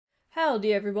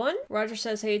Howdy everyone, Roger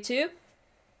says hey too.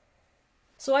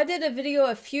 So I did a video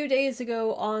a few days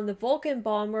ago on the Vulcan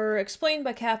bomber explained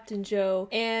by Captain Joe,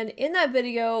 and in that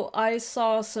video I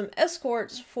saw some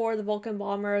escorts for the Vulcan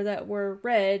bomber that were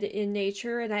red in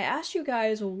nature, and I asked you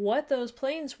guys what those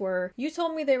planes were. You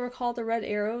told me they were called the Red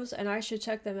Arrows and I should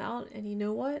check them out, and you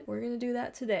know what? We're gonna do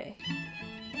that today.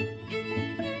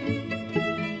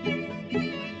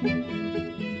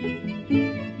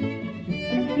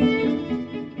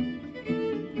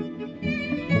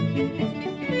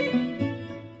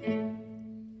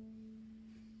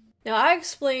 Now, I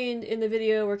explained in the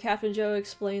video where Captain Joe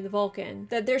explained the Vulcan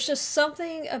that there's just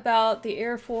something about the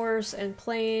Air Force and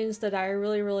planes that I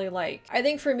really like. I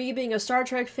think for me, being a Star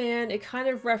Trek fan, it kind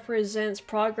of represents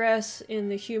progress in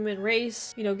the human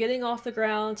race. You know, getting off the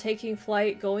ground, taking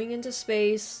flight, going into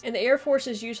space. And the Air Force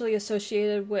is usually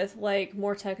associated with like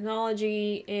more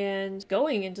technology and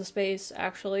going into space,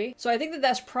 actually. So I think that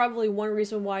that's probably one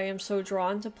reason why I'm so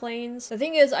drawn to planes. The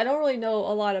thing is, I don't really know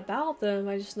a lot about them.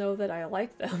 I just know that I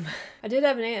like them. I did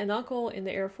have an aunt and uncle in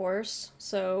the Air Force,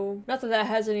 so not that that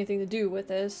has anything to do with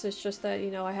this, it's just that,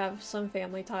 you know, I have some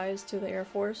family ties to the Air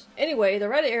Force. Anyway, the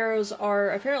Red Arrows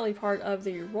are apparently part of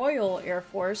the Royal Air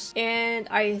Force, and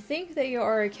I think they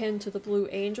are akin to the Blue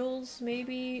Angels,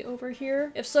 maybe, over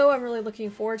here. If so, I'm really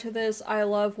looking forward to this. I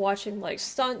love watching, like,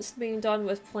 stunts being done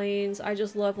with planes. I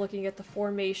just love looking at the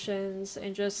formations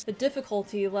and just the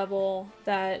difficulty level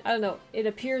that, I don't know, it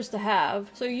appears to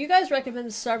have. So you guys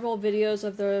recommend several videos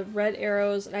of the Red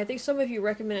Arrows, and I think some of you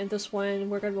recommended this one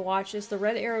we're going to watch. Is the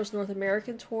Red Arrows North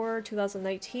American Tour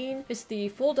 2019. It's the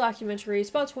full documentary. It's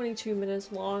about 22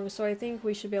 minutes long, so I think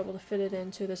we should be able to fit it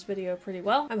into this video pretty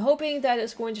well. I'm hoping that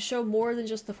it's going to show more than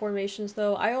just the formations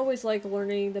though. I always like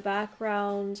learning the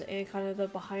background and kind of the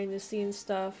behind the scenes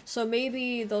stuff. So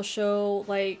maybe they'll show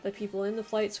like the people in the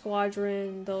flight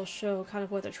squadron, they'll show kind of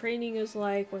what their training is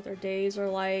like, what their days are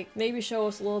like, maybe show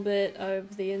us a little bit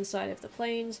of the inside of the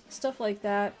planes, stuff like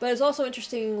that. But it's also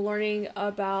interesting learning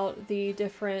about the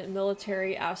different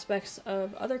military aspects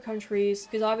of other countries,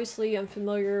 because obviously I'm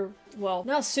familiar, well,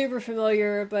 not super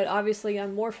familiar, but obviously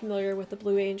I'm more familiar with the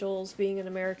Blue Angels being an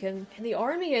American. And the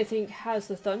Army, I think, has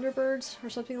the Thunderbirds or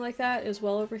something like that as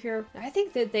well over here. I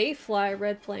think that they fly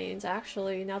red planes,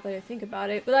 actually, now that I think about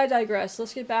it. But I digress.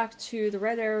 Let's get back to the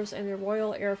Red Arrows and the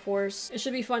Royal Air Force. It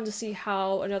should be fun to see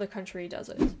how another country does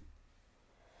it.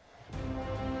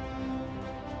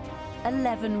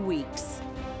 11 weeks,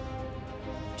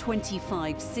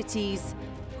 25 cities,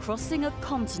 crossing a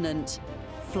continent,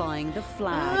 flying the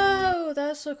flag. Oh,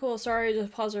 that's so cool. Sorry to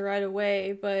pause it right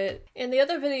away, but in the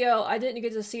other video, I didn't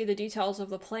get to see the details of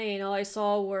the plane. All I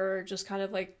saw were just kind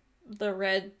of like the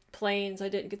red planes. I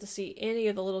didn't get to see any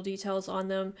of the little details on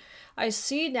them. I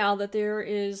see now that there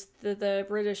is the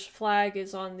British flag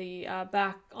is on the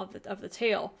back of the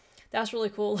tail. That's really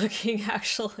cool looking,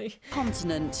 actually.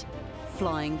 Continent,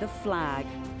 flying the flag.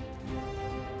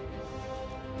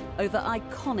 Over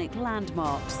iconic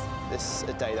landmarks. This is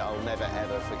a day that I'll never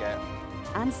ever forget.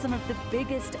 And some of the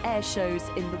biggest air shows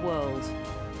in the world.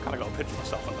 Kind of got to pinch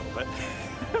myself a little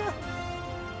bit.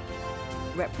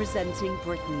 Representing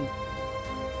Britain.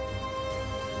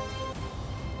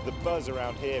 The buzz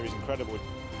around here is incredible.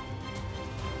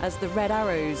 As the Red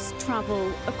Arrows travel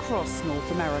across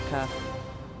North America.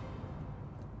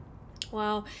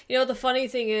 Wow. You know, the funny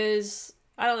thing is,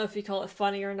 I don't know if you call it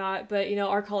funny or not, but you know,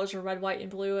 our colors are red, white, and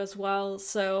blue as well.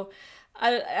 So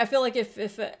I feel like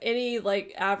if any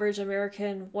like average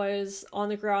American was on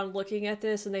the ground looking at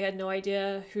this and they had no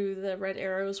idea who the Red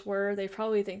Arrows were, they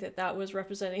probably think that that was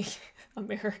representing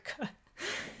America.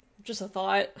 Just a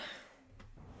thought.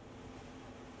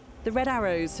 The Red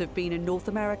Arrows have been in North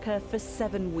America for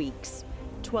 7 weeks.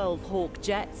 12 Hawk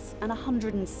jets and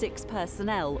 106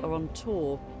 personnel are on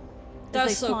tour.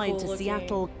 That's As they so fly cool into looking.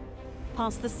 Seattle,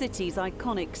 past the city's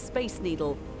iconic Space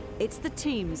Needle, it's the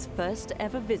team's first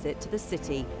ever visit to the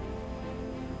city.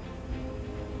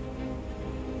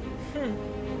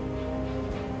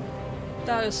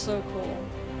 That is so cool.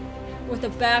 With the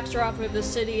backdrop of the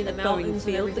city and the mountains and Boeing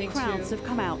Field, the everything crowds too. have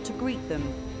come out to greet them.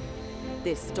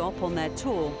 This stop on their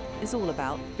tour is all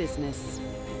about business.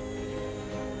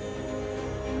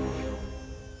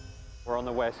 We're on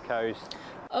the west coast.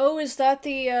 Oh, is that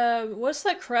the, what's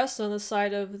that crest on the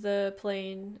side of the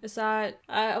plane? Is that,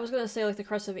 I was gonna say like the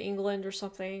crest of England or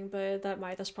something, but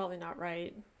that's probably not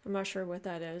right. I'm not sure what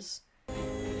that is.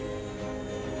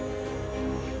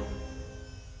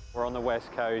 We're on the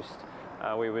west coast.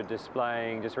 We were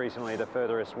displaying just recently the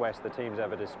furthest west the team's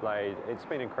ever displayed. It's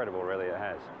been incredible, really, it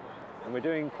has. And we're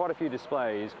doing quite a few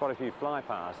displays, quite a few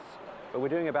flypasts but we're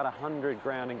doing about 100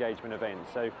 ground engagement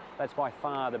events. So that's by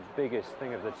far the biggest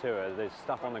thing of the tour. There's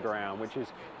stuff on the ground, which is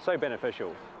so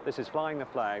beneficial. This is flying the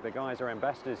flag. The guys are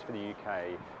ambassadors for the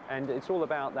UK, and it's all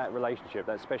about that relationship,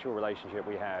 that special relationship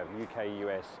we have,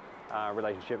 UK-US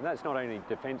relationship. And that's not only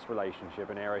defence relationship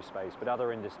and aerospace, but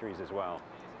other industries as well.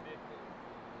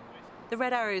 The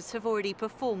Red Arrows have already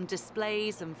performed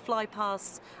displays and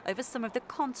flypasts over some of the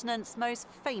continent's most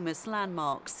famous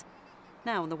landmarks.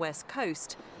 Now on the West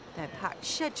Coast, their packed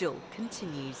schedule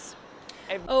continues.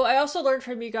 Oh, I also learned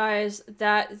from you guys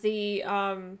that the,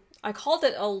 I called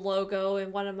it a logo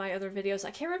in one of my other videos.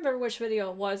 I can't remember which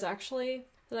video it was actually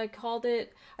that I called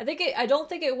it. I don't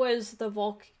think it was the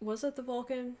was it the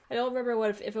Vulcan? I don't remember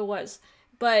if it was.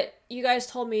 But you guys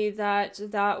told me that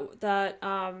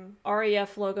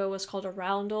RAF logo was called a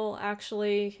roundel,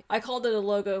 actually. I called it a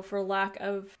logo for lack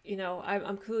of, you know,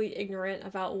 I'm completely ignorant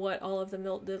about what all of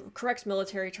the correct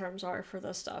military terms are for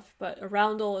this stuff. But a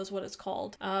roundel is what it's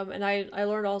called. And I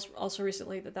learned also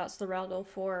recently that that's the roundel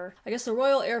for, I guess, the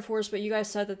Royal Air Force. But you guys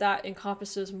said that that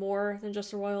encompasses more than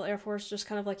just the Royal Air Force, just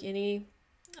kind of like any,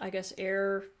 I guess,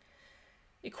 air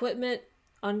equipment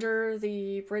under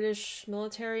the British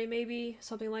military, maybe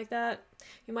something like that.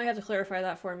 You might have to clarify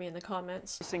that for me in the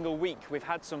comments. Every single week we've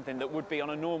had something that would be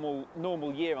on a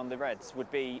normal year on the Reds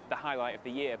would be the highlight of the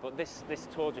year, but this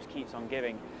tour just keeps on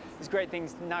giving. There's great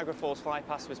things. Niagara Falls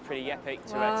Flypast was pretty epic to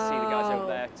see the guys over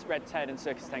there. Red Ted and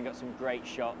Circus 10 got some great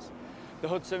shots. The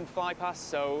Hudson Flypast,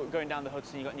 so going down the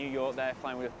Hudson, you've got New York there,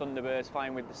 flying with the Thunderbirds,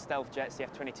 flying with the stealth jets, the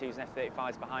F-22s and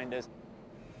F-35s behind us.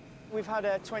 We've had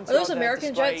 20 Are those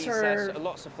American displays, jets or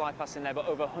lots of flypasts in there, but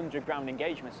over 100 ground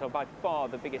engagements. So by far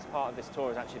the biggest part of this tour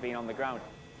has actually been on the ground.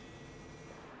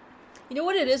 You know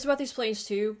what it is about these planes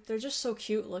too? They're just so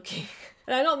cute looking.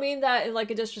 And I don't mean that in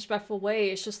like a disrespectful way.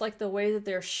 It's just like the way that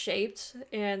they're shaped,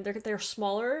 and they're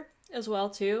smaller as well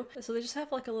too. So they just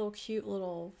have like a little cute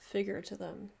little figure to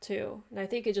them too. And I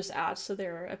think it just adds to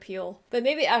their appeal. But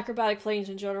maybe acrobatic planes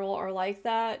in general are like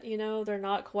that, you know? They're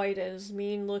not quite as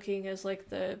mean looking as like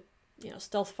the, you know,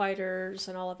 stealth fighters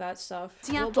and all of that stuff.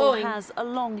 Seattle has a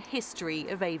long history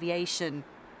of aviation.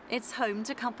 It's home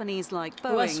to companies like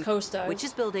Boeing, West Coast does, which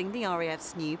is building the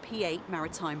RAF's new P-8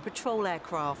 maritime patrol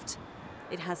aircraft.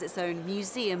 It has its own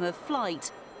museum of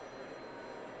flight,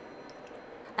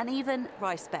 and even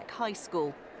Ricebeck High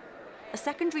School, a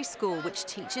secondary school which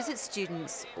teaches its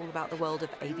students all about the world of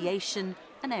aviation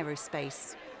and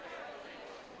aerospace.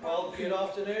 Well, good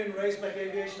afternoon, Ricebeck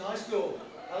Aviation High School.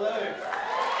 Hello.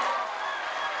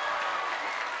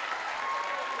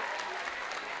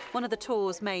 One of the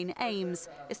tour's main aims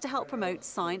is to help promote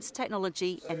science,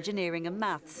 technology, engineering and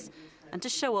maths, and to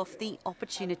show off the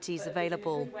opportunities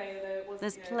available.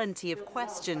 There's plenty of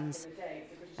questions,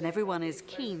 and everyone is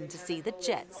keen to see the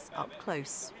jets up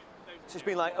close. So it's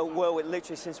been like a whirlwind,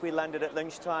 literally since we landed at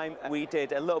lunchtime. We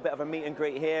did a little bit of a meet and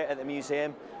greet here at the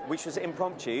museum, which was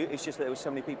impromptu. It's just that there were so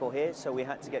many people here, so we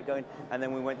had to get going. And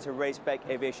then we went to Ricebeck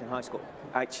Aviation High School.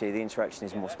 Actually, the interaction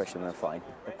is more special than flying.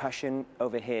 The passion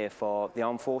over here for the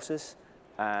armed forces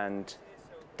and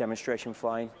demonstration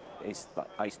flying is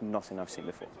like nothing I've seen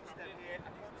before.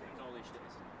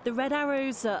 The Red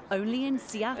Arrows are only in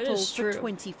Seattle for true.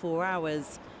 24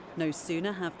 hours. No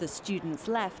sooner have the students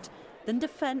left than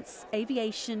defence,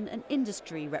 aviation and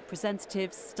industry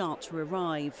representatives start to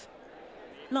arrive.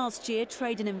 Last year,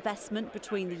 trade and investment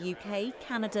between the UK,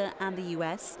 Canada and the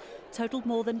US totaled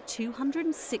more than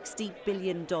 $260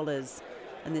 billion,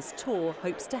 and this tour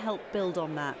hopes to help build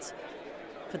on that.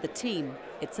 For the team,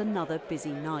 it's another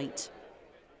busy night.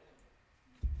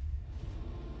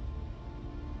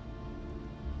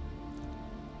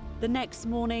 The next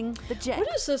morning, the jet...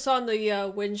 What is this on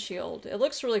the windshield? It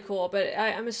looks really cool, but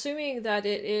I'm assuming that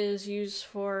it is used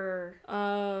for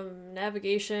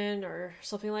navigation or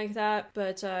something like that.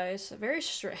 But it's a very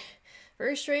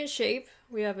strange shape.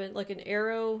 We have like an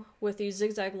arrow with these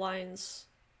zigzag lines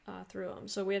through them.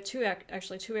 So we have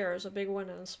actually two arrows, a big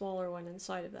one and a smaller one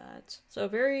inside of that. So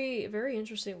very, very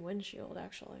interesting windshield,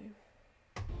 actually.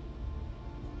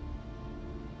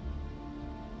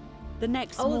 The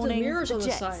next morning, the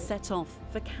jets set off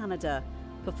for Canada,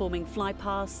 performing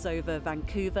flypasts over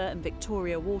Vancouver and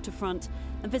Victoria waterfront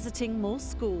and visiting more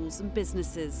schools and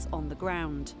businesses on the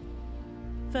ground.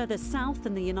 Further south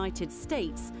in the United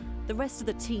States, the rest of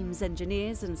the team's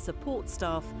engineers and support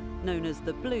staff, known as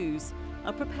the Blues,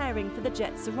 are preparing for the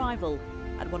jet's arrival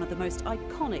at one of the most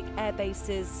iconic air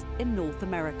bases in North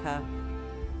America.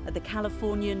 At the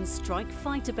Californian Strike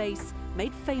Fighter Base,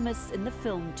 made famous in the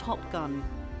film Top Gun.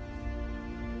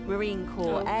 Marine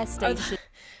Corps Air Station.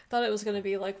 I thought it was going to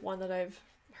be like one that I've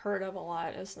heard of a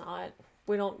lot. It's not.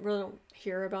 We don't really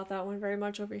hear about that one very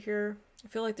much over here. I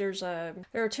feel like there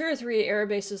are 2 or 3 air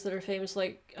bases that are famous,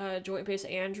 like Joint Base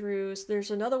Andrews.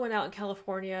 There's another one out in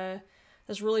California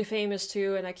that's really famous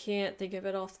too, and I can't think of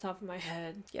it off the top of my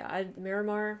head. Yeah,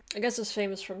 Miramar. I guess it's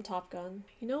famous from Top Gun.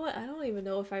 You know what? I don't even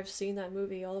know if I've seen that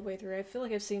movie all the way through. I feel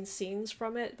like I've seen scenes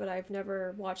from it, but I've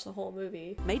never watched the whole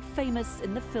movie. Made famous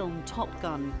in the film Top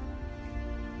Gun.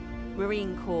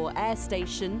 Marine Corps Air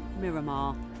Station,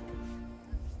 Miramar.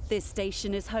 This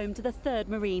station is home to the 3rd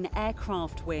Marine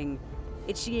Aircraft Wing.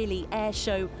 Its yearly air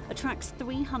show attracts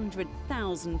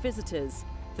 300,000 visitors.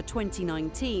 For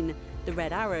 2019, the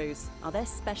Red Arrows are their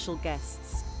special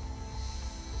guests.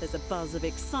 There's a buzz of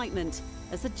excitement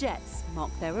as the jets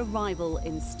mark their arrival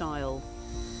in style.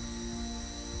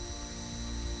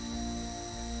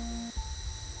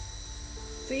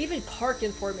 They even park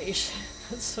in formation.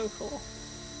 That's so cool.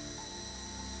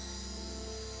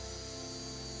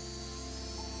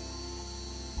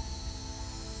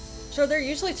 So are there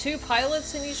usually 2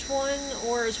 pilots in each one,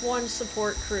 or is one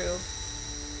support crew?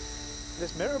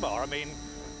 This Miramar, I mean,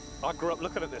 I grew up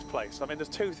looking at this place. I mean, there's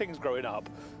 2 things growing up.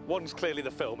 One's clearly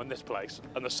the film and this place,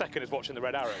 and the second is watching the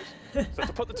Red Arrows. So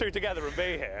to put the 2 together and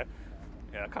be here,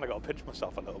 yeah, I kind of got to pinch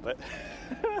myself a little bit.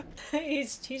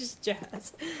 he's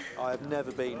jazzed. I've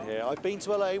never been here. I've been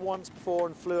to LA once before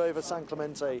and flew over San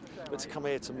Clemente, but to come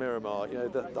here to Miramar, you know,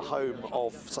 the home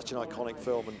of such an iconic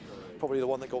film, and probably the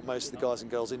one that got most of the guys and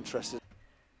girls interested.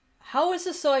 How is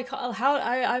this so iconic?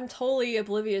 I'm totally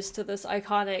oblivious to this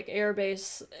iconic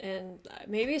airbase, and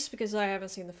maybe it's because I haven't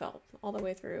seen the film all the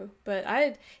way through. But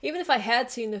even if I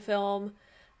had seen the film,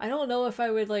 I don't know if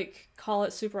I would like call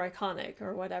it super iconic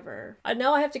or whatever.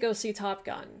 Now I have to go see Top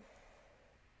Gun.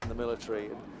 In the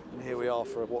military, and here we are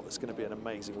for what is going to be an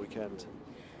amazing weekend.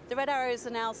 The Red Arrows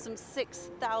are now some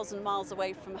 6,000 miles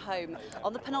away from home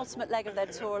on the penultimate leg of their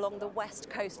tour along the west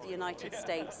coast of the United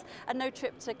States. And no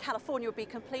trip to California would be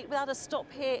complete without a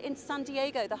stop here in San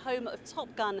Diego, the home of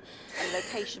Top Gun, and a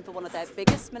location for one of their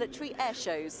biggest military air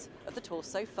shows of the tour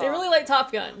so far. They really like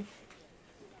Top Gun.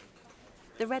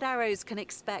 The Red Arrows can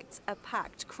expect a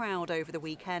packed crowd over the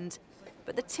weekend,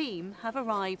 but the team have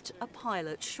arrived a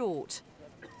pilot short.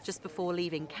 Just before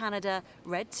leaving Canada,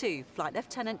 Red 2 Flight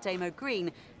Lieutenant Damo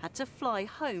Green had to fly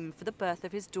home for the birth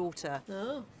of his daughter.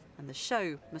 Oh. And the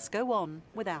show must go on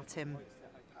without him.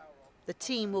 The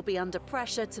team will be under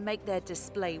pressure to make their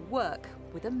display work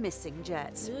with a missing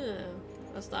jet. Yeah,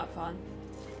 that's not fun.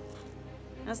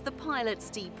 As the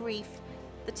pilots debrief,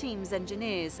 the team's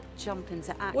engineers jump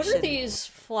into action. What are these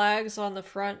flags on the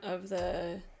front of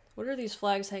the... What are these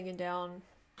flags hanging down?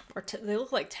 Or they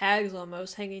look like tags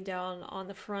almost hanging down on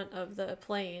the front of the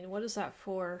plane. What is that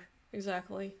for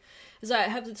exactly? Does that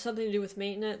have something to do with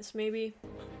maintenance maybe?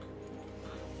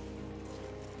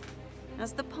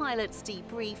 As the pilots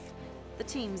debrief, the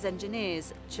team's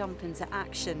engineers jump into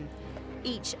action.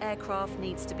 Each aircraft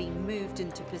needs to be moved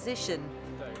into position.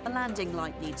 A landing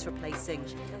light needs replacing,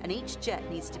 and each jet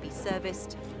needs to be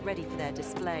serviced, ready for their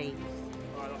display.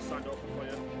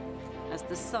 As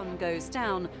the sun goes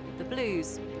down, the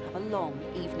Blues have a long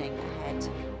evening ahead.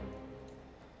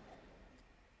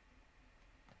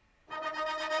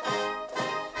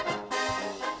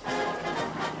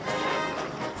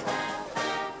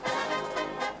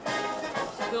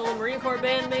 Little Marine Corps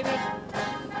band, maybe?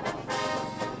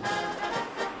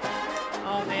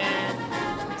 Oh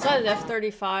man. It's not an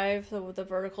F-35 with the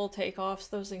vertical takeoffs.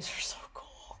 Those things are so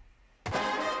cool.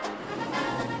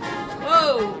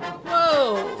 Whoa!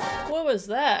 Whoa! What was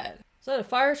that? Is that a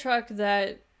fire truck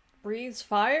that breathes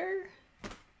fire?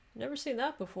 Never seen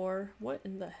that before. What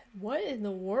in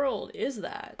the world is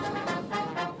that?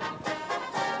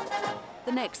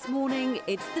 The next morning,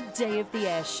 it's the day of the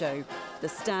air show. The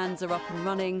stands are up and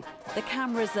running, the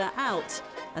cameras are out,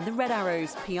 and the Red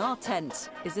Arrows PR tent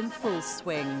is in full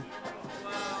swing.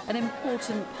 An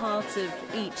important part of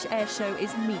each air show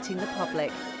is meeting the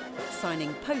public,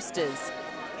 signing posters,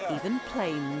 even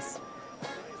planes.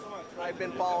 I've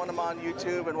been following him on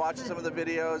YouTube and watching some of the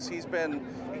videos. He's been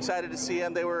excited to see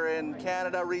him. They were in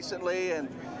Canada recently, and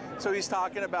so he's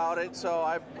talking about it, so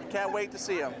I can't wait to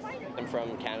see him. I'm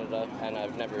from Canada, and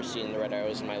I've never seen the Red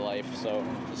Arrows in my life, so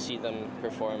to see them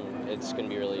perform, it's going to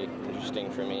be really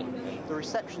interesting for me. The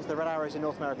reception to the Red Arrows in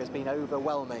North America has been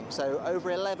overwhelming. So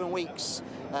over 11 weeks,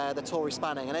 the tour is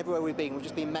spanning, and everywhere we've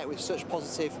just been met with such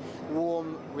positive,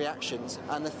 warm reactions.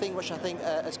 And the thing which I think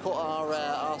has caught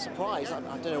our surprise, I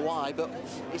don't know why, but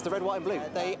it's the red, white and blue.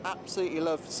 They absolutely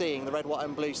love seeing the red, white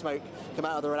and blue smoke come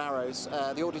out of the Red Arrows.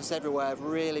 The audience everywhere have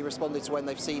really responded to when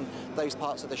they've seen those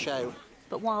parts of the show.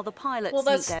 But while the pilots well,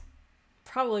 that's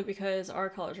probably because our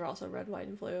colors are also red, white,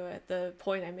 and blue at the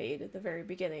point I made at the very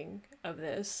beginning of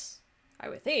this. I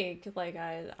would think, like,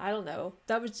 I don't know.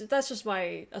 That's just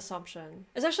my assumption.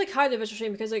 It's actually kind of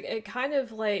interesting because it kind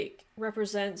of like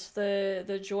represents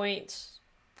the joint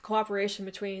cooperation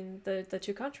between the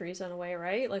two countries in a way,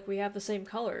 right? Like, we have the same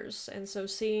colors, and so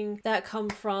seeing that come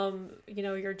from, you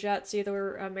know, your jets,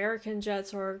 either American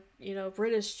jets or, you know,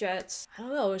 British jets, I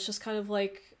don't know, it's just kind of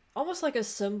like almost like a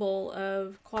symbol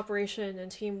of cooperation and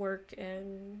teamwork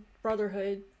and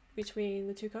brotherhood between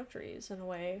the two countries in a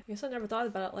way. I guess I never thought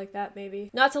about it like that, maybe.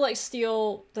 Not to like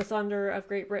steal the thunder of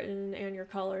Great Britain and your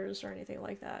colors or anything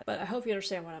like that, but I hope you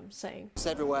understand what I'm saying.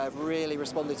 Everywhere have really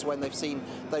responded to when they've seen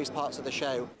those parts of the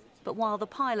show. But while the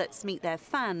pilots meet their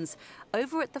fans,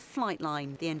 over at the flight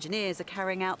line, the engineers are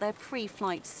carrying out their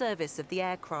pre-flight service of the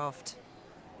aircraft.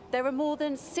 There are more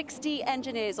than 60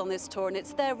 engineers on this tour, and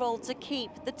it's their role to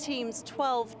keep the team's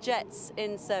 12 jets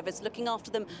in service, looking after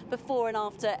them before and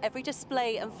after every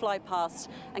display and fly past,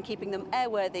 and keeping them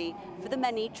airworthy for the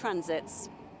many transits.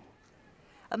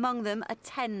 Among them are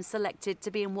 10 selected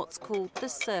to be in what's called the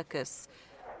circus,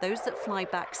 those that fly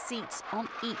back seats on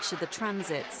each of the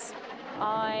transits.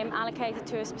 I'm allocated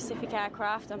to a specific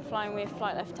aircraft. I'm flying with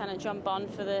Flight Lieutenant John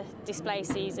Bond for the display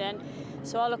season.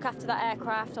 So I'll look after that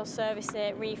aircraft, I'll service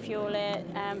it, refuel it,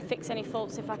 fix any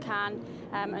faults if I can,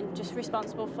 and just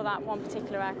responsible for that one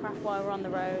particular aircraft while we're on the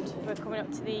road. We're coming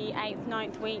up to the 8th,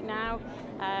 9th week now.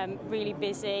 Really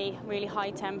busy, really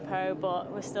high tempo,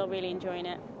 but we're still really enjoying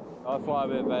it. I fly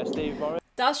with Steve Morris.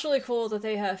 That's really cool that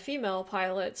they have female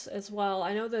pilots as well.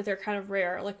 I know that they're kind of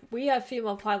rare. Like, we have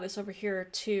female pilots over here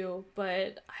too,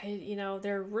 but you know,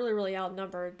 they're really, really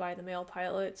outnumbered by the male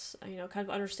pilots, you know, kind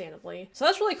of understandably. So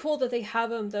that's really cool that they have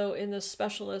them though in the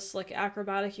specialist, like,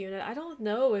 acrobatic unit. I don't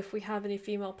know if we have any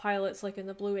female pilots like in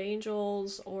the Blue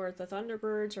Angels or the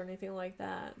Thunderbirds or anything like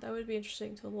that. That would be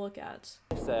interesting to look at.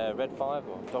 It's Red 5,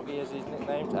 or Doggy as he's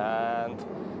nicknamed, and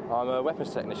I'm a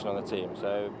weapons technician on the team,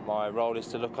 so my role is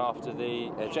to look after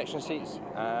the ejection seats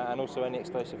and also any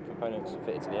explosive components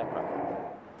fitted to the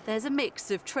aircraft. There's a mix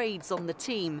of trades on the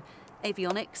team: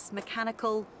 avionics,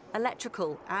 mechanical,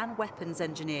 electrical and weapons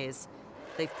engineers.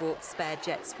 They've brought spare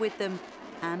jets with them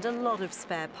and a lot of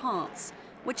spare parts,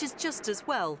 which is just as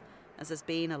well, as there's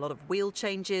been a lot of wheel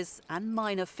changes and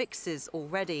minor fixes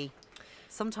already.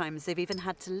 Sometimes they've even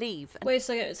had to leave. Wait a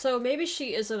second, so maybe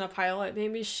she isn't a pilot,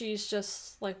 maybe she's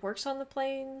just like works on the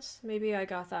planes? Maybe I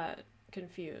got that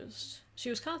confused. She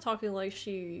was kind of talking like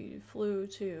she flew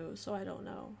too, so I don't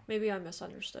know. Maybe I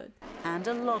misunderstood. And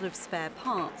a lot of spare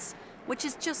parts, which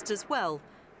is just as well,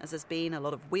 as there's been a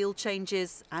lot of wheel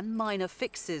changes and minor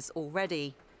fixes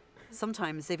already.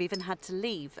 Sometimes they've even had to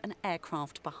leave an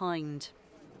aircraft behind.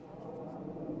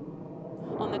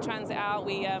 On the transit out,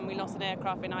 we lost an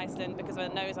aircraft in Iceland because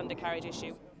of a nose undercarriage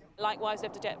issue. Likewise, we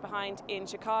left a jet behind in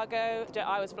Chicago. The jet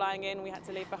I was flying in, we had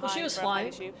to leave behind. Well, she was for flying.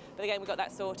 an issue. But again, we got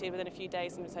that sorted within a few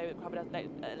days, and so probably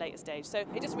at a later stage. So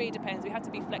it just really depends. We have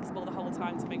to be flexible the whole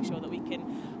time to make sure that we can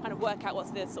kind of work out what's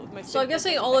the sort of most. So I'm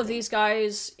guessing all of these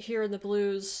guys here in the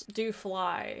Blues do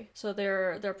fly. So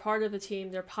they're part of the team.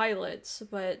 They're pilots,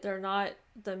 but they're not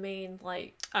the main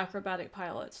like acrobatic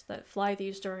pilots that fly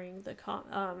these during the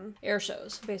air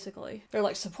shows. Basically, they're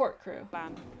like support crew.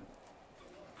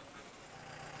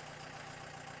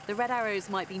 The Red Arrows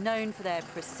might be known for their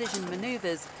precision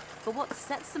manoeuvres, but what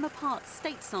sets them apart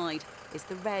stateside is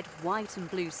the red, white and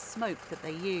blue smoke that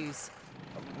they use.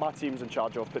 My team's in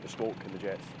charge of putting the smoke in the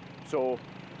jets. So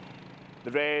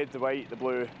the red, the white, the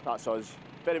blue, that's us.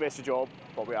 Very messy job,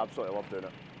 but we absolutely love doing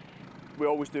it. We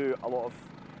always do a lot of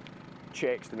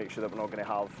checks to make sure that we're not going to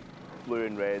have blue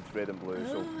and red and blue.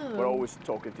 So we're always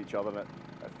talking to each other, and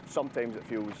sometimes it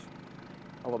feels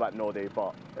a little bit noddy,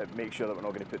 but it makes sure that we're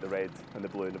not going to put the red and the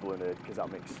blue and the red, because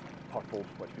that makes purple,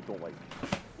 which we don't like.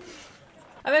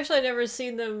 I've actually never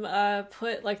seen them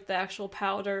put like the actual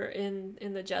powder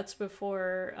in the jets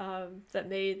before that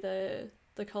made the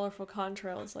colorful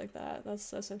contrails like that.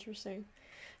 That's interesting.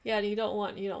 Yeah, you don't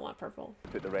want purple.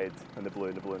 Put the red and the blue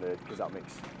and the red, because that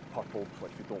makes purple,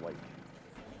 which we don't like.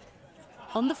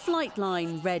 On the flight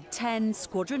line, Red 10,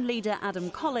 Squadron Leader Adam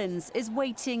Collins is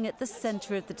waiting at the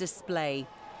centre of the display.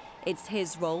 It's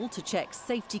his role to check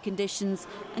safety conditions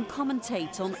and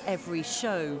commentate on every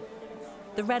show.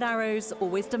 The Red Arrows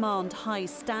always demand high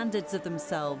standards of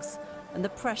themselves, and the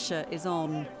pressure is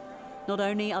on. Not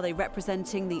only are they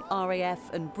representing the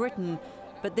RAF and Britain,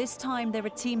 but this time they're a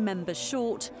team member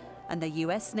short, and their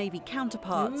US Navy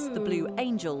counterparts, the Blue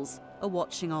Angels, are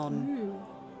watching on.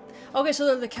 Okay, so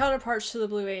they're the counterparts to the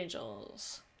Blue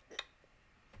Angels.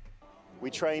 We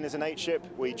train as an 8 ship,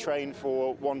 we train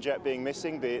for one jet being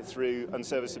missing, be it through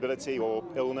unserviceability or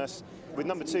illness. With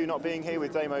number 2 not being here,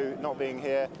 with Damo not being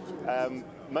here,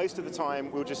 most of the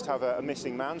time we'll just have a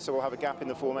missing man, so we'll have a gap in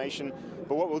the formation.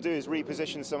 But what we'll do is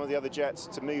reposition some of the other jets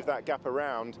to move that gap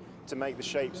around to make the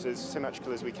shapes as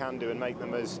symmetrical as we can do and make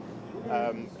them as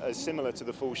similar to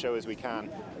the full show as we can.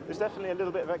 There's definitely a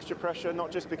little bit of extra pressure,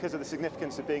 not just because of the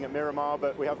significance of being at Miramar,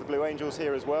 but we have the Blue Angels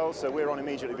here as well, so we're on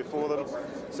immediately before them.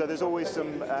 So there's always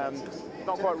some,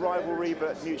 not quite rivalry,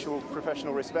 but mutual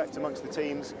professional respect amongst the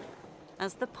teams.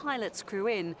 As the pilots crew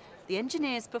in, the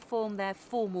engineers perform their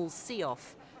formal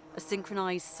see-off, a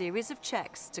synchronised series of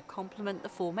checks to complement the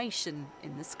formation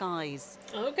in the skies.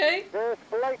 Okay. There's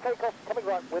belay takeoff coming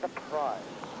right with a prime.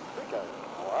 Here we go.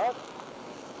 1,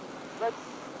 red,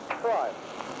 prime.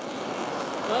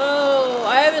 Oh,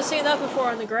 I haven't seen that before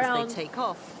on the ground. As they take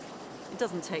off, it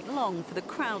doesn't take long for the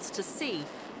crowds to see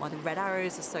why the Red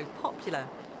Arrows are so popular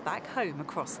back home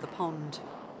across the pond.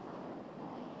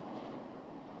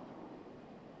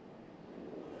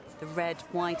 The red,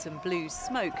 white and blue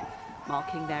smoke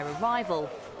marking their arrival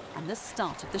and the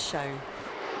start of the show.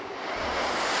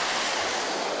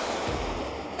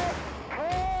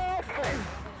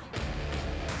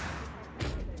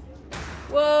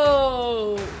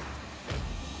 Whoa!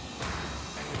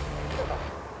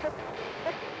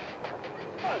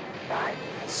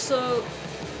 So,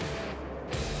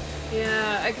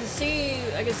 yeah, I can see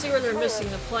where they're missing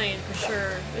the plane for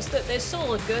sure. They still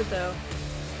look good though.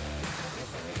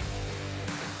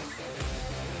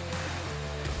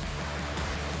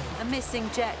 A missing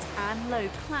jet and low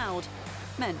cloud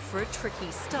meant for a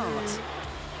tricky start.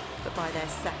 But by their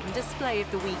second display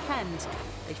of the weekend,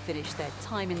 they finished their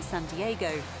time in San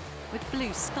Diego with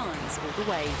blue skies all the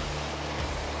way.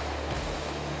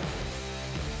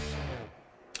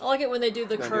 I like it when they do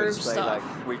the curved stuff.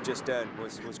 Like we've just done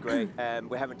was great.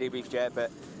 We haven't debriefed yet,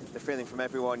 but the feeling from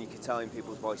everyone, you could tell in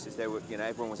people's voices, they were,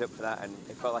 everyone was up for that, and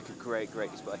it felt like a great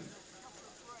display.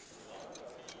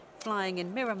 Flying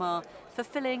in Miramar,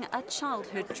 fulfilling a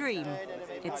childhood dream.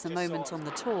 It's a moment on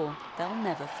the tour they'll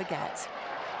never forget.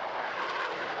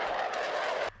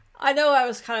 I know I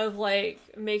was kind of like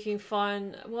making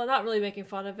fun, well, not really making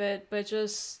fun of it, but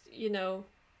just,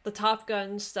 the Top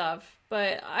Gun stuff.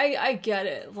 But I get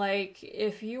it. Like,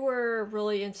 if you were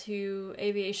really into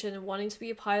aviation and wanting to be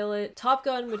a pilot, Top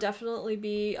Gun would definitely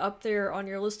be up there on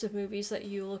your list of movies that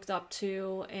you looked up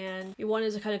to, and you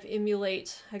wanted to kind of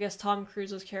emulate, I guess, Tom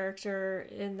Cruise's character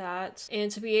in that,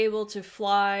 and to be able to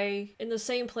fly in the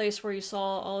same place where you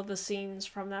saw all of the scenes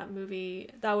from that movie,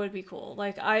 that would be cool.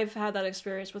 Like, I've had that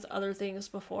experience with other things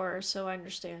before, so I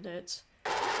understand it.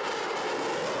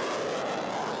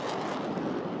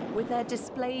 With their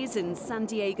displays in San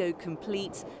Diego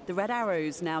complete, the Red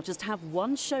Arrows now just have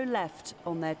one show left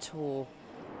on their tour.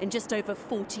 In just over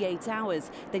 48 hours,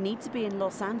 they need to be in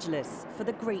Los Angeles for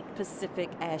the Great Pacific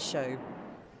Air Show.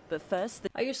 But first...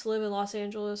 I used to live in Los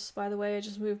Angeles, by the way. I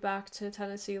just moved back to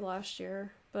Tennessee last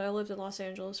year. But I lived in Los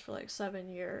Angeles for like 7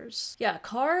 years. Yeah,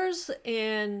 cars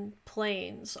and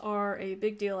planes are a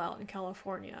big deal out in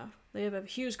California. They have a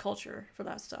huge culture for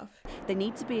that stuff. They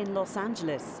need to be in Los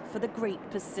Angeles for the Great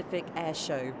Pacific Air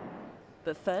Show.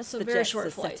 But first, the jets are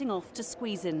setting off to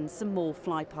squeeze in some more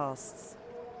flypasts.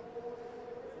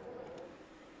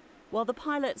 While the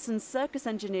pilots and circus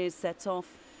engineers set off,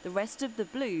 the rest of the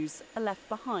Blues are left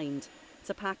behind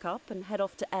to pack up and head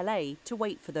off to LA to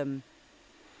wait for them.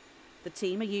 The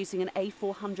team are using an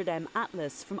A400M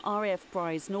Atlas from RAF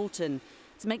Bryce Norton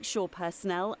to make sure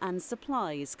personnel and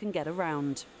supplies can get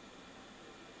around.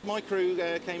 My crew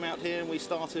came out here and we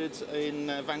started in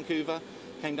Vancouver,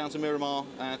 came down to Miramar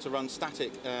to run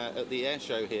static at the air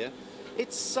show here.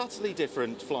 It's subtly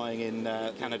different flying in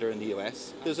Canada and the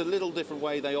US. There's a little different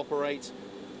way they operate.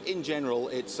 In general,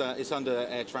 it's under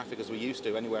air traffic as we used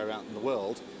to anywhere out in the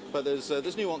world, but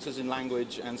there's nuances in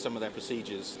language and some of their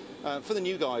procedures. For the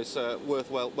new guys,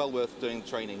 well worth doing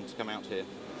training to come out here.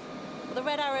 The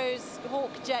Red Arrows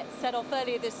Hawk jet set off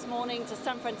earlier this morning to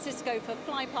San Francisco for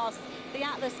flypast. The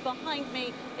Atlas behind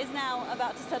me is now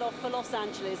about to set off for Los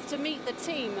Angeles to meet the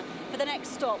team for the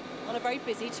next stop on a very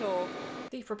busy tour.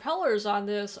 The propellers on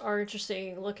this are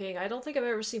interesting looking. I don't think I've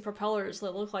ever seen propellers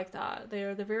that look like that.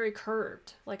 They're very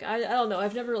curved. Like, I don't know,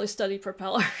 I've never really studied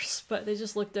propellers, but they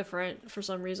just look different for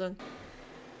some reason.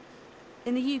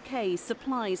 In the UK,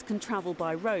 supplies can travel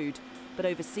by road, but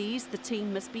overseas the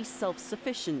team must be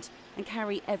self-sufficient and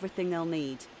carry everything they'll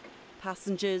need.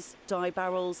 Passengers, dye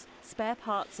barrels, spare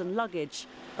parts and luggage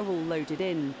are all loaded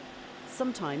in.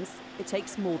 Sometimes it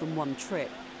takes more than one trip.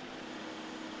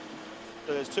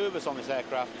 So there's 2 of us on this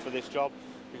aircraft for this job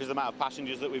because of the amount of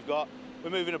passengers that we've got. We're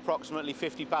moving approximately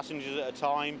 50 passengers at a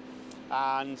time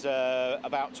and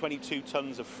about 22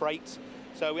 tons of freight.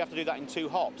 So we have to do that in 2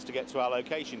 hops to get to our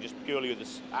location, just purely with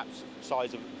the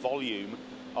size of volume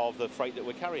of the freight that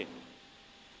we're carrying.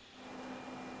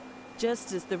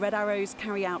 Just as the Red Arrows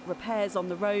carry out repairs on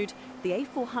the road, the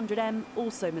A400M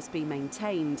also must be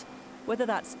maintained, whether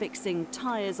that's fixing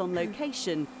tyres on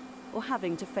location or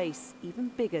having to face even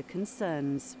bigger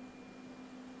concerns.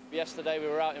 Yesterday we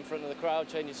were out in front of the crowd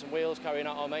changing some wheels, carrying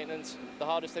out our maintenance. The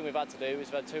hardest thing we've had to do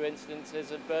is we've had 2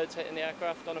 instances of birds hitting the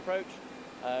aircraft on approach,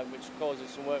 which causes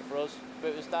some work for us. But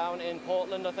it was down in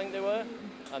Portland, I think they were,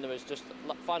 and there was just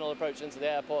final approach into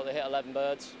the airport. They hit 11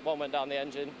 birds. 1 went down the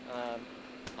engine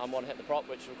and 1 hit the prop,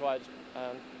 which required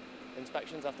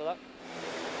inspections after that.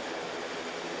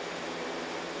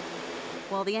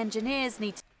 While the engineers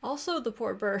need to... Also, the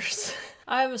poor birds.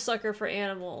 I'm a sucker for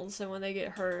animals, and when they get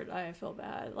hurt, I feel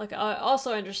bad. Like, I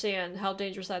also understand how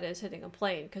dangerous that is hitting a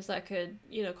plane, because that could,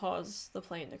 you know, cause the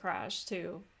plane to crash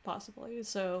too, possibly.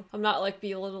 So I'm not like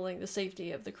belittling the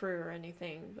safety of the crew or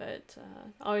anything, but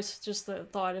always just the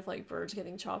thought of like birds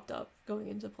getting chopped up going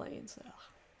into planes. Ugh.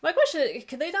 My question,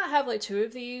 could they not have like 2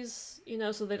 of these, you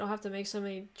know, so they don't have to make so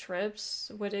many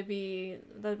trips? Would it be,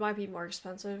 that might be more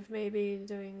expensive maybe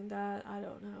doing that? I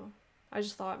don't know. I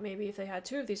just thought maybe if they had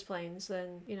 2 of these planes,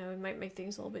 then, you know, it might make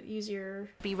things a little bit easier.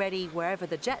 Be ready wherever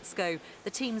the jets go. The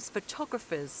team's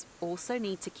photographers also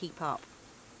need to keep up.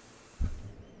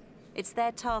 It's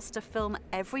their task to film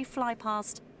every fly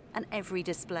past and every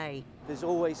display. There's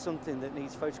always something that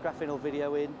needs photographing or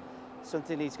videoing,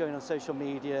 something needs going on social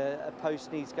media, a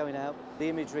post needs going out. The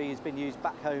imagery has been used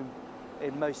back home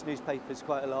in most newspapers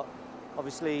quite a lot.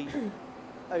 Obviously,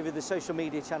 over the social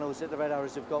media channels that the Red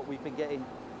Arrows have got, we've been getting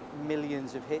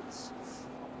millions of hits.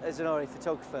 As an RA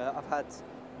photographer, I've had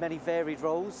many varied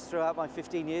roles throughout my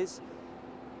 15 years.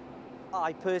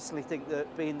 I personally think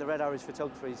that being the Red Arrows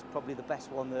photographer is probably the best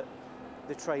one that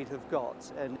the trade have got,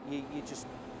 and you're just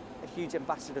a huge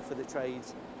ambassador for the trade,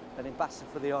 an ambassador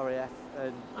for the RAF,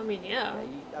 and I mean, yeah.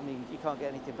 You can't get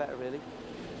anything better, really.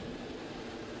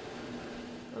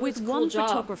 With one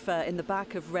photographer in the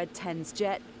back of Red 10's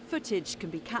jet, footage can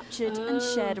be captured and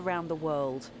shared around the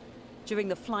world. During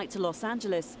the flight to Los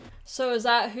Angeles. So is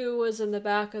that who was in the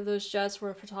back of those jets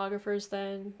were photographers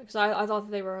then? Because I thought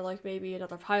that they were like maybe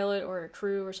another pilot or a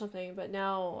crew or something, but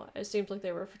now it seems like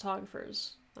they were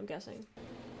photographers, I'm guessing.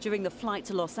 During the flight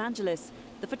to Los Angeles,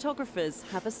 the photographers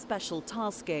have a special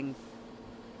tasking.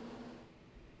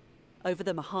 Over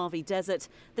the Mojave Desert,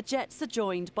 the jets are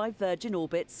joined by Virgin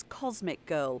Orbit's Cosmic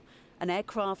Girl, an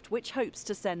aircraft which hopes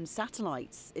to send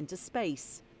satellites into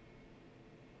space.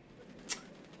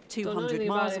 200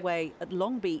 miles away at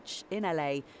Long Beach in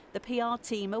LA, the PR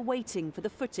team are waiting for the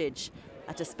footage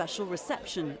at a special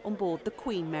reception on board the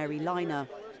Queen Mary liner.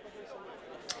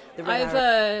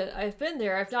 I've been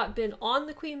there. I've not been on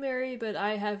the Queen Mary, but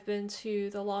I have been to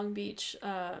the Long Beach,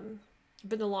 and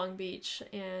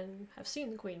have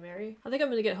seen the Queen Mary. I think I'm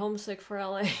gonna get homesick for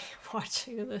LA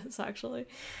watching this, actually.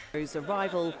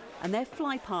 Arrival and their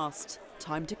fly past.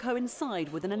 Time to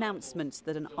coincide with an announcement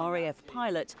that an RAF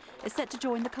pilot is set to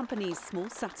join the company's small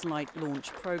satellite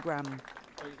launch program.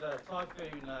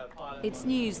 It's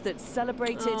news that's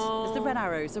celebrated as the Red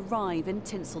Arrows arrive in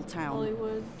Tinseltown,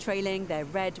 Hollywood, trailing their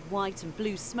red, white and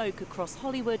blue smoke across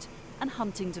Hollywood and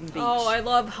Huntington Beach. Oh, I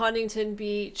love Huntington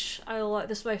Beach.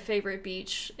 This is my favorite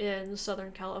beach in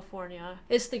Southern California.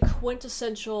 It's the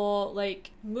quintessential,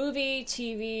 like, movie,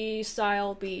 TV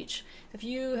style beach. If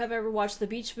you have ever watched the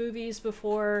beach movies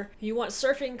before, you want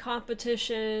surfing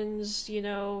competitions, you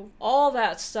know, all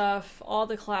that stuff, all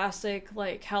the classic,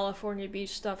 like, California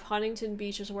beach stuff, Huntington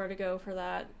Beach is where to go for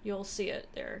that. You'll see it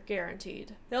there,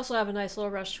 guaranteed. They also have a nice little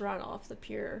restaurant off the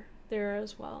pier there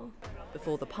as well.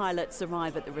 Before the pilots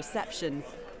arrive at the reception,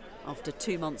 after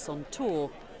 2 months on tour,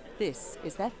 this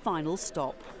is their final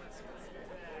stop.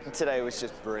 Today was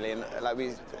just brilliant. Like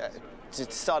to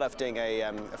start off doing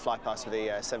a fly past with the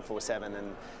 747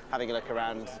 and having a look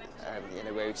around, you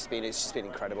know, where it's just been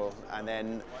incredible. And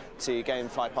then to go and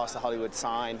fly past the Hollywood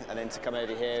sign, and then to come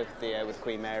over here with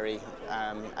Queen Mary,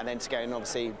 and then to go and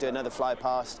obviously do another fly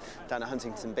past down at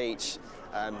Huntington Beach.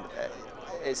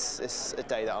 It's a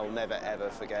day that I'll never ever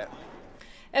forget.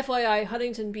 FYI,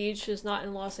 Huntington Beach is not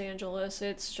in Los Angeles.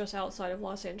 It's just outside of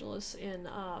Los Angeles in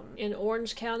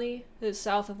Orange County. It's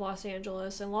south of Los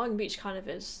Angeles, and Long Beach kind of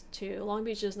is too. Long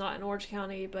Beach is not in Orange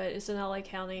County, but it's in LA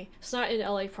County. It's not in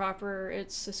LA proper.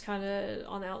 It's just kind of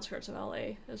on the outskirts of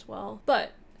LA as well.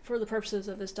 But for the purposes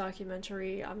of this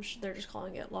documentary, I'm sure they're just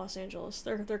calling it Los Angeles.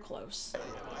 They're close.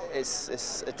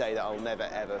 It's a day that I'll never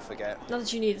ever forget. Not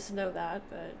that you needed to know that,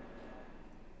 but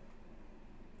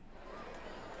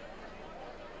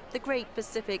The Great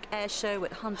Pacific Air Show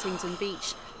at Huntington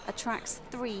Beach attracts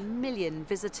 3 million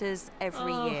visitors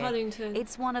every year. Huntington.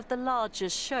 It's one of the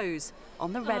largest shows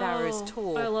on the Red Arrows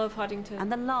tour. I love Huntington. And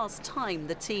the last time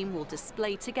the team will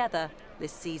display together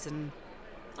this season.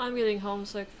 I'm getting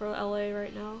homesick for LA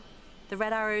right now. The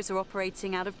Red Arrows are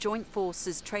operating out of Joint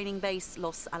Forces Training Base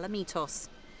Los Alamitos,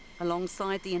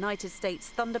 alongside the United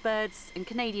States Thunderbirds and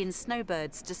Canadian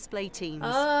Snowbirds display teams.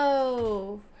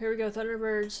 Oh, here we go,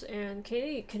 Thunderbirds and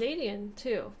Canadian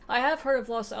too. I have heard of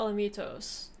Los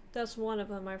Alamitos. That's one of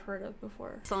them I've heard of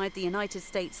before. Alongside the United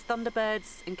States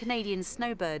Thunderbirds and Canadian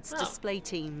Snowbirds display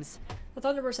teams. The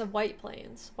Thunderbirds have white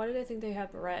planes. Why did I think they had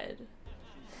red?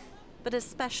 But as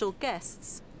special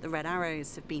guests, the Red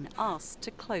Arrows have been asked to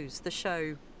close the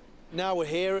show. Now we're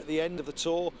here at the end of the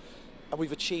tour, and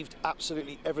we've achieved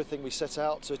absolutely everything we set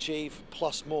out to achieve,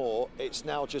 plus more. It's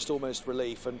now just almost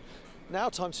relief, and now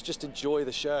time to just enjoy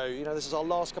the show. You know, this is our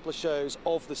last couple of shows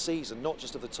of the season, not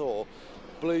just of the tour.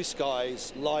 Blue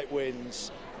skies, light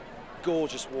winds,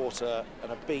 gorgeous water,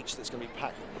 and a beach that's going to be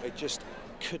packed. It just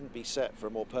couldn't be set for a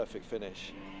more perfect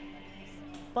finish.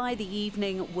 By the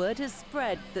evening, word has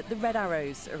spread that the Red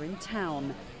Arrows are in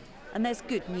town. And there's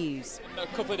good news. A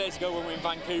couple of days ago when we were in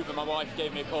Vancouver, my wife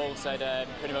gave me a call, said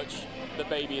pretty much the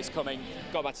baby is coming.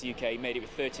 Got back to the UK, made it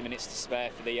with 30 minutes to spare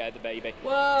for the baby.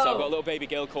 Whoa. So I've got a little baby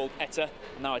girl called Etta,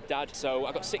 now a dad. So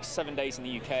I've got 6 to 7 days in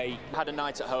the UK. Had a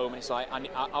night at home, and it's like,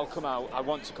 I'll come out, I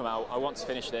want to come out, I want to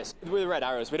finish this. With the Red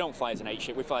Arrows, we don't fly as an 8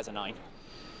 ship, we fly as a 9.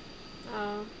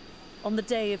 On the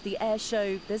day of the air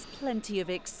show, there's plenty of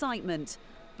excitement,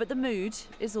 but the mood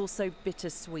is also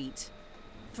bittersweet.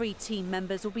 3 team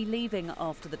members will be leaving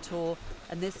after the tour,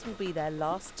 and this will be their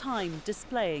last time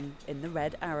displaying in the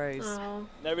Red Arrows.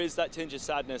 There is that tinge of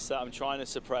sadness that I'm trying to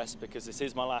suppress because this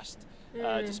is my last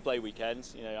display weekend.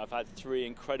 You know, I've had 3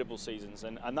 incredible seasons,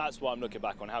 and that's what I'm looking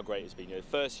back on, how great it's been. You know, the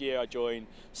first year I joined,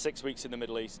 6 weeks in the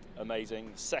Middle East,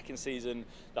 amazing. Second season,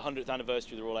 the 100th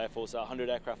anniversary of the Royal Air Force, 100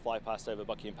 aircraft fly past over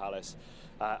Buckingham Palace.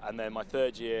 And then my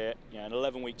 3rd year, you know, an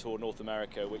 11-week tour North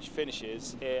America, which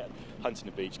finishes here at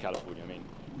Huntington Beach, California. I mean,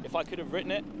 if I could have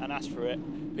written it and asked for it,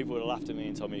 people would have laughed at me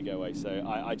and told me to go away. So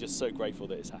I'm just so grateful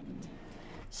that it's happened.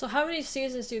 So how many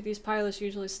seasons do these pilots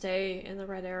usually stay in the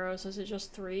Red Arrows? Is it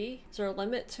just 3? Is there a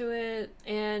limit to it?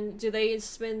 And do they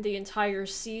spend the entire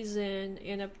season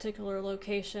in a particular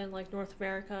location like North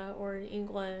America or in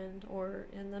England or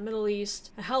in the Middle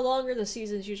East? How long are the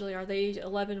seasons usually? Are they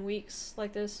 11 weeks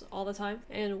like this all the time?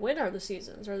 And when are the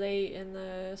seasons? Are they in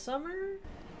the summer?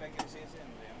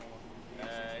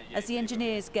 As the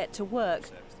engineers get to work,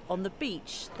 on the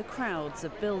beach, the crowds are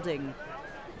building.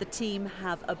 The team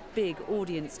have a big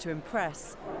audience to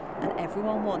impress, and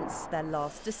everyone wants their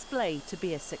last display to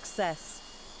be a success.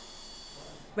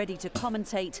 Ready to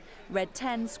commentate, Red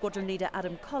 10 Squadron Leader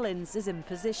Adam Collins is in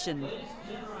position.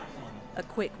 A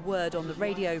quick word on the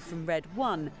radio from Red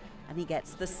 1, and he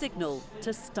gets the signal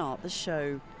to start the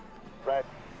show. Red,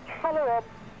 color up,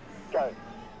 go.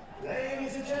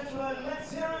 Ladies and gentlemen,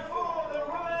 let's hear it for the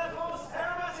Royal Air Force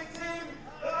Aerobatic Team,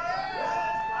 the Red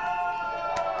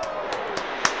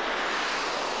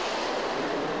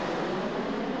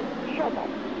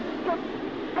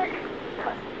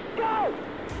Go!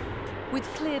 With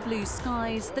clear blue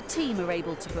skies, the team are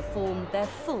able to perform their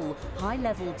full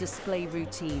high-level display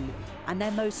routine and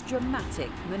their most dramatic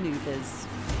manoeuvres.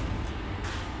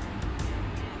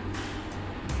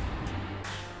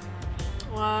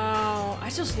 Wow, I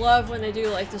just love when they do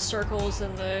like the circles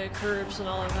and the curves and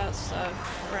all of that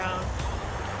stuff around.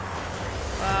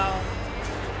 Wow.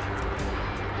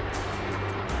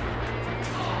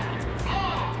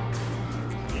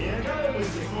 Here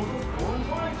goes the full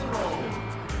fighter roll.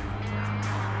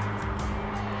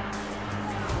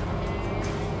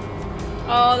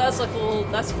 Oh, that's a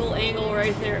cool angle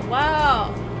right there.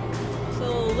 Wow. It's a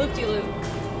little loop-de-loop.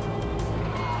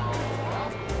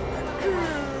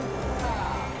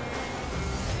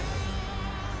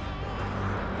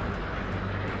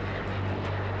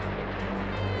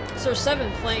 So there's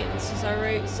 7 planes, is that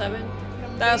right? 7?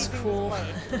 That's cool.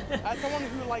 As someone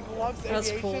who loves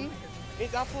aviation, cool.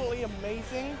 It's absolutely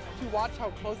amazing to watch how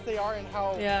close they are and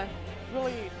how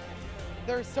really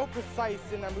they're so precise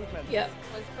in their movement. Yeah. It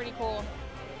was pretty cool.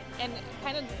 And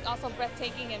kind of also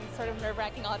breathtaking and sort of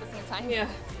nerve-wracking all at the same time. Yeah.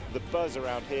 The buzz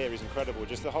around here is incredible.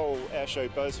 Just the whole air show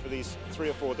buzz for these 3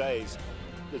 or 4 days.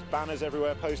 There's banners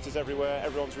everywhere, posters everywhere.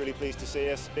 Everyone's really pleased to see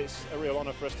us. It's a real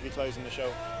honour for us to be closing the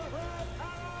show.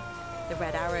 The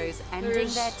Red Arrows ending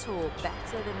their tour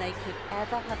better than they could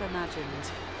ever have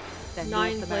imagined. Their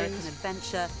North American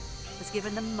adventure has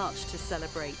given them much to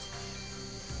celebrate.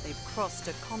 They've crossed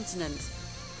a continent,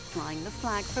 flying the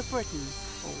flag for Britain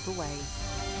all the way.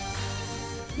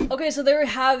 Okay, so there we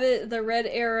have it, the red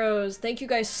arrows. Thank you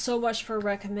guys so much for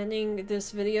recommending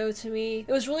this video to me.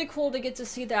 It was really cool to get to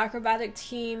see the acrobatic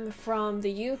team from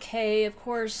the UK. Of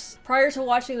course, prior to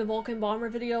watching the Vulcan Bomber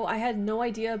video, I had no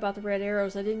idea about the red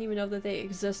arrows. I didn't even know that they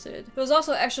existed. It was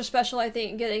also extra special, I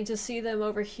think, getting to see them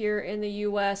over here in the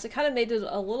US. It kind of made it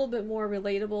a little bit more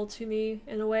relatable to me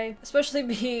in a way, especially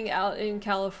being out in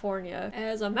California.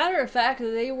 As a matter of fact,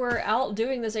 they were out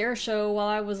doing this air show while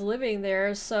I was living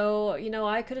there, so, you know,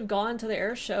 I could have gone to the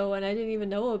air show and I didn't even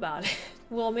know about it.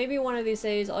 Well, maybe one of these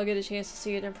days I'll get a chance to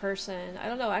see it in person. I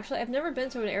don't know, actually I've never been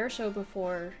to an air show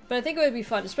before, but I think it would be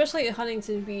fun, especially at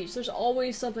Huntington Beach. There's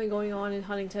always something going on in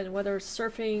Huntington, whether it's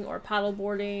surfing or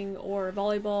paddleboarding or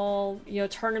volleyball, you know,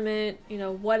 tournament, you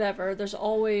know, whatever. There's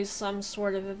always some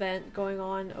sort of event going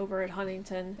on over at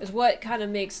Huntington, is what kind of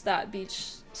makes that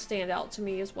beach stand out to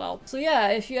me as well. So yeah,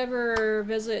 if you ever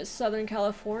visit Southern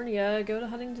California, go to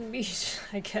Huntington Beach,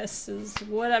 I guess is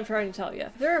what I'm trying to tell you.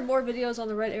 If there are more videos on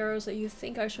the red arrows that you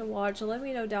think I should watch, let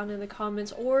me know down in the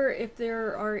comments, or if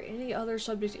there are any other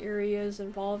subject areas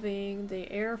involving the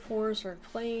Air Force or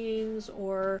planes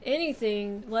or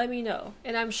anything, let me know.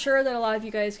 And I'm sure that a lot of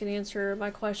you guys can answer my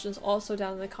questions also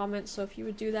down in the comments, so if you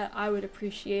would do that, I would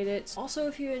appreciate it. Also,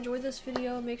 if you enjoyed this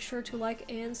video, make sure to like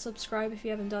and subscribe if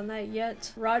you haven't done that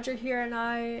yet. Roger here and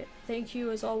I thank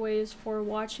you as always for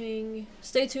watching.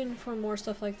 Stay tuned for more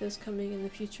stuff like this coming in the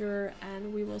future,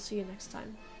 and we will see you next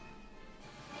time.